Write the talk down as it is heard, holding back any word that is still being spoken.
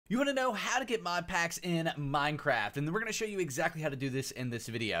You want to know how to get mod packs in Minecraft, and we're going to show you exactly how to do this in this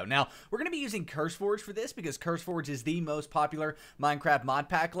video. Now, we're going to be using CurseForge for this because CurseForge is the most popular Minecraft mod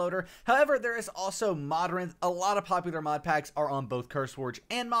pack loader. However, there is also Modrinth. A lot of popular mod packs are on both CurseForge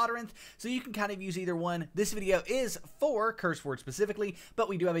and Modrinth, so you can kind of use either one. This video is for CurseForge specifically, but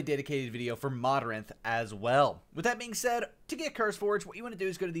we do have a dedicated video for Modrinth as well. With that being said, to get CurseForge, what you want to do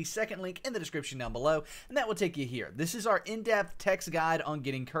is go to the second link in the description down below, and that will take you here. This is our in-depth text guide on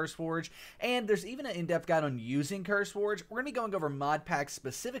getting CurseForge, and there's even an in-depth guide on using CurseForge. We're going to be going over mod packs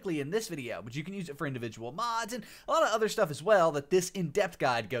specifically in this video, but you can use it for individual mods and a lot of other stuff as well that this in-depth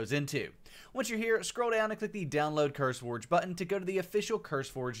guide goes into. Once you're here, scroll down and click the Download CurseForge button to go to the official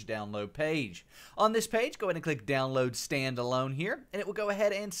CurseForge download page. On this page, go ahead and click Download Standalone here, and it will go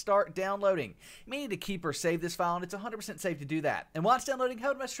ahead and start downloading. You may need to keep or save this file, and it's 100% safe to do that. And while it's downloading,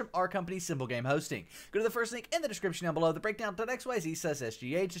 have a message from our company, SimpleGameHosting. Go to the first link in the description down below, the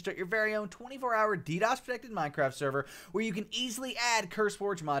breakdown.xyz/SGH, to start your very own 24-hour DDoS-protected Minecraft server where you can easily add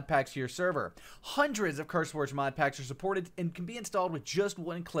CurseForge mod packs to your server. Hundreds of CurseForge mod packs are supported and can be installed with just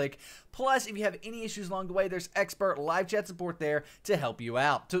one click. Plus, if you have any issues along the way, there's expert live chat support there to help you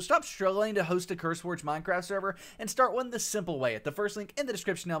out. So stop struggling to host a CurseForge Minecraft server and start one the simple way at the first link in the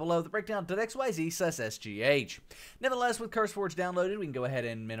description down below, the breakdown.xyz/SGH. Nevertheless, with CurseForge downloaded, we can go ahead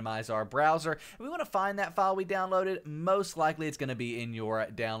and minimize our browser. If we want to find that file we downloaded, most likely it's going to be in your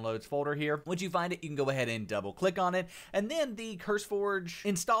downloads folder here. Once you find it, you can go ahead and double click on it, and then the CurseForge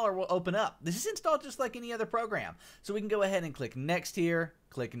installer will open up. This is installed just like any other program. So we can go ahead and click next here.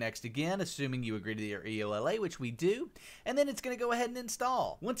 Click next again, assuming you agree to your EOLA, which we do, and then it's going to go ahead and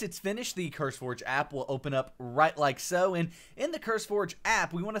install. Once it's finished, the CurseForge app will open up right like so, and in the CurseForge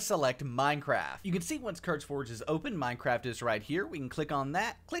app, we want to select Minecraft. You can see once CurseForge is open, Minecraft is right here. We can click on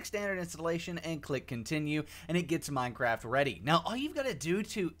that, click standard installation, and click continue, and it gets Minecraft ready. Now, all you've got to do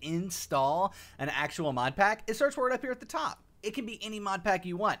to install an actual mod pack is search for it up here at the top. It can be any mod pack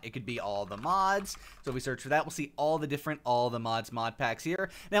you want. It could be all the mods. So if we search for that, we'll see all the mods mod packs here.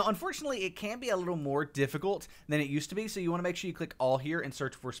 Now, unfortunately, it can be a little more difficult than it used to be. So you want to make sure you click all here and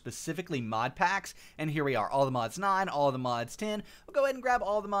search for specifically mod packs. And here we are, all the mods 9, all the mods 10. We'll go ahead and grab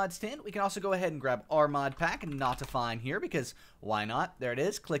all the mods 10. We can also go ahead and grab our mod pack and not define here because why not? There it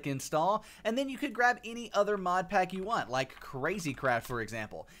is. Click install. And then you could grab any other mod pack you want, like Crazy Craft, for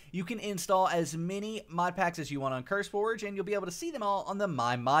example. You can install as many mod packs as you want on CurseForge, and you'll be able to see them all on the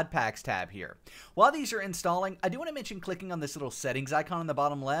My Mod Packs tab here. While these are installing, I do want to mention clicking on this little settings icon on the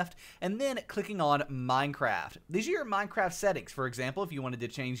bottom left, and then clicking on Minecraft. These are your Minecraft settings. For example, if you wanted to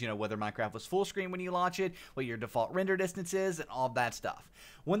change, whether Minecraft was full screen when you launch it, what your default render distance is, and all that stuff.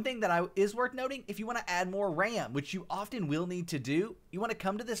 One thing that is worth noting, if you want to add more RAM, which you often will need to do, you want to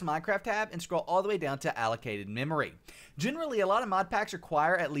come to this Minecraft tab and scroll all the way down to allocated memory. Generally, a lot of mod packs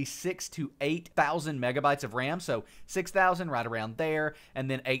require at least 6,000 to 8,000 megabytes of RAM, so 6,000 right around there, and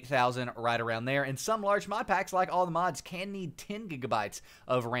then 8,000 right around there. And some large mod packs, like all the mods, can need 10 gigabytes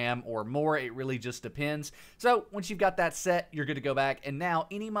of RAM or more. It really just depends. So once you've got that set, you're good to go back, and now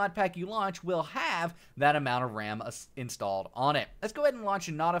any mod pack you launch will have that amount of RAM installed on it. Let's go ahead and launch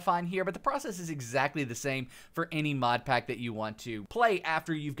not define here, but the process is exactly the same for any mod pack that you want to play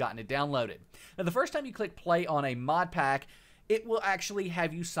after you've gotten it downloaded. Now, the first time you click play on a mod pack, it will actually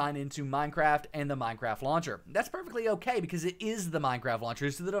have you sign into Minecraft and the Minecraft launcher. That's perfectly okay because it is the Minecraft launcher.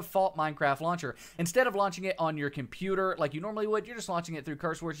 It's the default Minecraft launcher. Instead of launching it on your computer like you normally would, you're just launching it through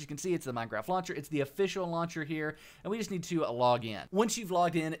CurseForge. You can see it's the Minecraft launcher. It's the official launcher here, and we just need to log in. Once you've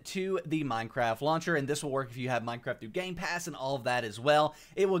logged in to the Minecraft launcher, and this will work if you have Minecraft through Game Pass and all of that as well,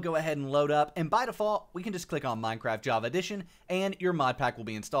 it will go ahead and load up, and by default, we can just click on Minecraft Java Edition, and your mod pack will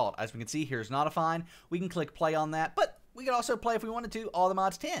be installed. As we can see, here's Notifying. We can click play on that, but we could also play, if we wanted to, all the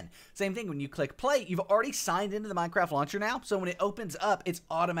mods 10. Same thing, when you click play, you've already signed into the Minecraft launcher now, so when it opens up, it's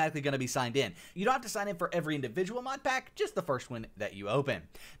automatically going to be signed in. You don't have to sign in for every individual mod pack, just the first one that you open.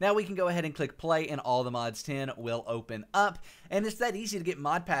 Now we can go ahead and click play, and all the mods 10 will open up, and it's that easy to get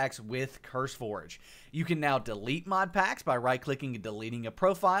mod packs with CurseForge. You can now delete mod packs by right-clicking and deleting a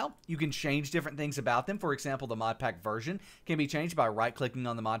profile. You can change different things about them. For example, the mod pack version can be changed by right-clicking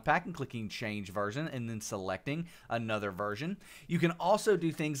on the mod pack and clicking change version, and then selecting another version. You can also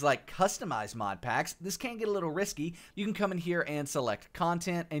do things like customize mod packs. This can get a little risky. You can come in here and select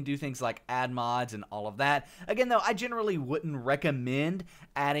content and do things like add mods and all of that. Again, though, I generally wouldn't recommend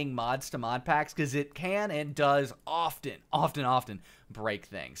adding mods to mod packs because it can and does often break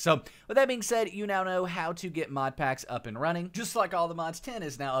things. So with that being said, you now know how to get Modpacks up and running, just like all the mods 10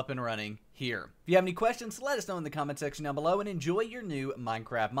 is now up and running here. If you have any questions, let us know in the comment section down below, and enjoy your new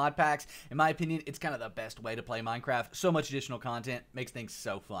Minecraft Modpacks. In my opinion, it's kind of the best way to play Minecraft. So much additional content, makes things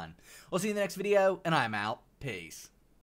so fun. We'll see you in the next video, and I'm out. Peace.